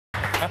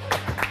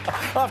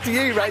After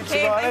you,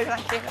 Rachel Riley.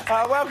 Thank you.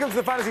 Welcome to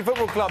the Fantasy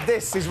Football Club.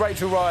 This is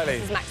Rachel Riley.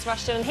 This is Max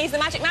Rushton, and he's the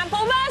magic man,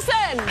 Paul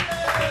Merson.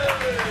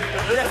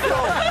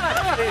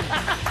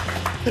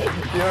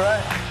 You all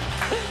right?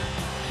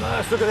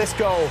 Nice, look at this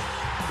goal.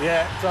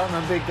 Yeah,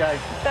 Tottenham, big game.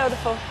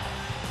 Beautiful.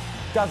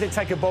 Does it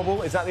take a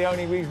bobble? Is that the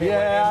only reason?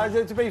 Yeah,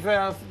 to be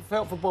fair, I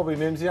felt for Bobby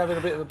Mims. He's having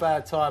a bit of a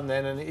bad time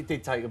then, and it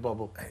did take a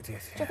bobble. It did, Do you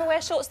ever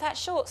wear shorts that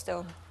short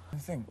still? I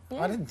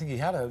didn't think he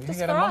had a. Just he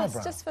had for a us,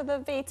 monobrow. just for the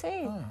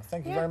VT. Oh,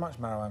 thank you very much,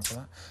 Marouane,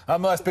 for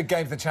that. Well, it's big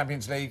game for the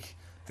Champions League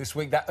this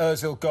week. That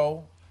Ozil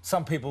goal.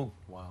 Some people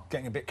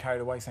getting a bit carried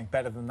away, saying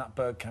better than that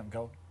Bergkamp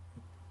goal.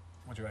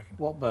 What do you reckon?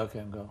 What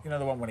Bergkamp goal? You know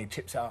the one when he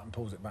chips it out and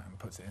pulls it back and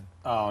puts it in.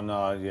 Oh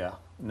no, yeah,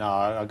 no,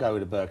 I'll go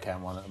with the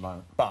Bergkamp one at the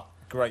moment. But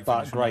great.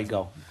 But great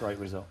goal, great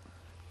result.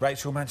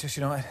 Rachel,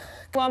 Manchester United.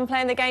 One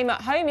playing the game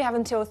at home. You have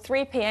until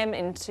 3 p.m.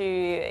 in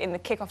the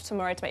kick-off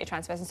tomorrow to make your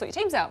transfers and sort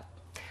your teams out.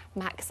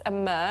 Max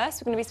and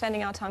Merce, we're going to be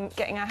spending our time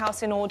getting our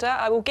house in order.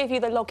 I will give you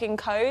the login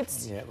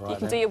codes. Yeah, right. You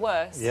can do your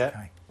worst. Yeah.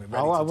 Okay, we're ready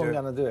I to wasn't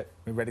going to do it.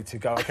 We're ready to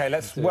go. OK,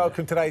 let's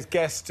welcome today's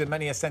guest to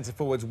many a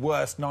centre-forward's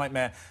worst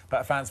nightmare, but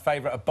a fan's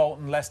favourite of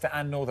Bolton, Leicester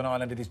and Northern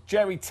Ireland. It is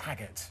Gerry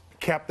Taggart.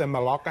 Kept in my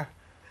locker,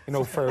 you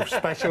know, for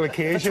special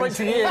occasions. For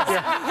 20 years.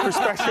 Yeah, for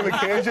special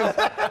occasions.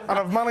 And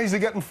I've managed to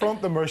get in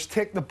front of Merce,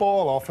 take the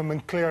ball off him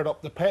and clear it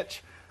up the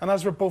pitch. And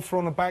as we're both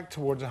throwing it back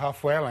towards the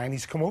halfway line,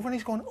 he's come over and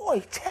he's going,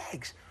 "Oi,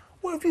 Tags,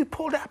 where have you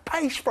pulled that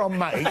pace from,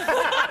 mate?" And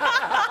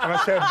I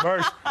said,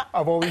 "Merce,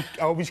 I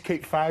always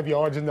keep 5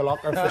 yards in the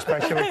locker for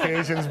special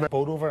occasions."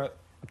 Boat over it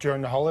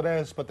during the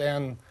holidays, but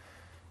then,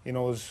 you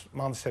know, as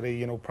Man City,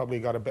 you know, probably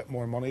got a bit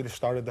more money, they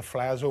started the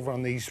flies over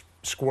on these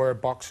square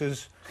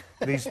boxes.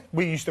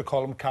 We used to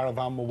call them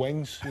caravan with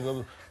wings, you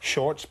know,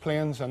 shorts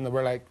planes, and they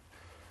were like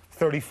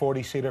 30,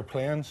 40-seater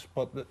planes,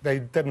 but they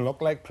didn't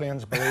look like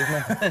planes, believe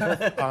me.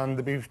 And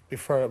to be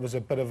fair, it was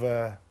a bit of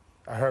a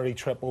hurry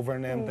trip over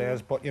in them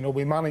days, but, you know,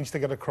 we managed to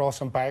get across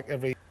and back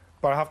every...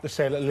 But I have to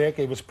say that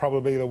Lakey was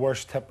probably the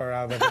worst tipper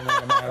I've ever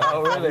known in my life.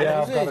 Oh, really?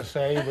 Yeah, I've got to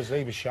say,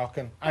 he was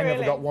shocking. I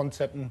never got one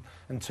tip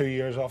in 2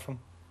 years off him.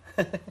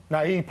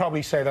 Now, he'd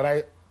probably say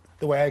that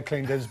the way I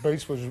cleaned his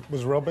boots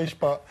was rubbish,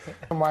 but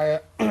when I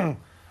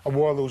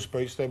wore those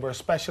boots, they were a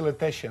special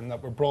edition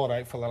that were brought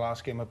out for the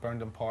last game at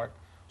Burnden Park.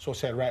 So I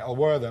said, right, I'll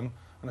wear them,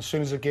 and as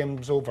soon as the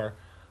game's over,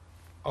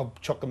 I'll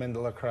chuck them into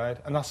the crowd.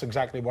 And that's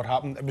exactly what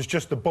happened. It was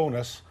just a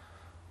bonus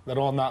that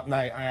on that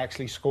night I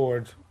actually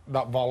scored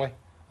that volley.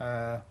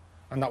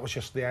 And that was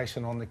just the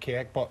icing on the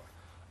cake. But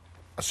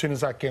as soon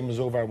as that game was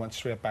over, I went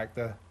straight back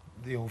to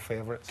the old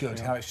favourites. Good,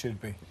 how it should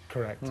be.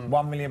 Correct.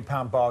 £1 million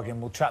bargain.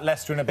 We'll chat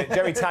Leicester in a bit.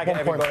 Gerry Taggart,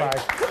 everybody.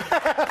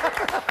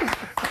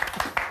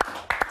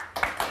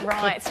 1.5.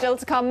 Right, still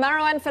to come.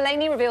 Marouane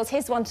Fellaini reveals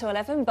his 1 to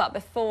 11, but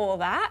before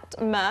that,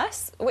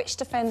 Merce, which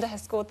defender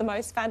has scored the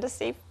most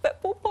fantasy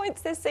football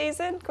points this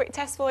season? Quick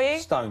test for you.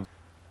 Stone.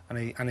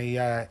 And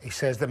he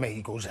says to me,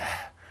 he goes,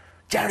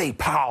 "Gerry,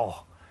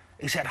 pal,"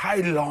 he said, "how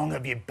long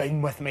have you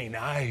been with me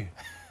now?"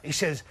 He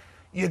says,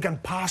 "You can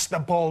pass the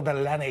ball to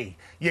Lenny,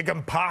 you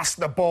can pass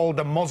the ball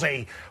to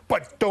Muzzy,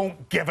 but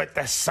don't give it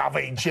to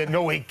Savage. You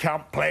know he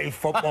can't play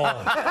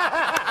football."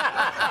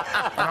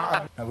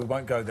 No, we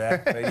won't go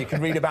there. You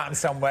can read about him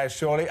somewhere,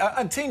 surely.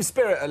 And team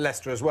spirit at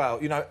Leicester as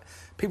well. You know,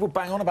 people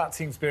bang on about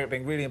team spirit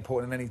being really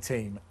important in any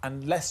team.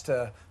 And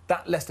Leicester,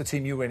 that Leicester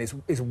team you were in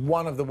is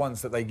one of the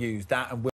ones that they use, that and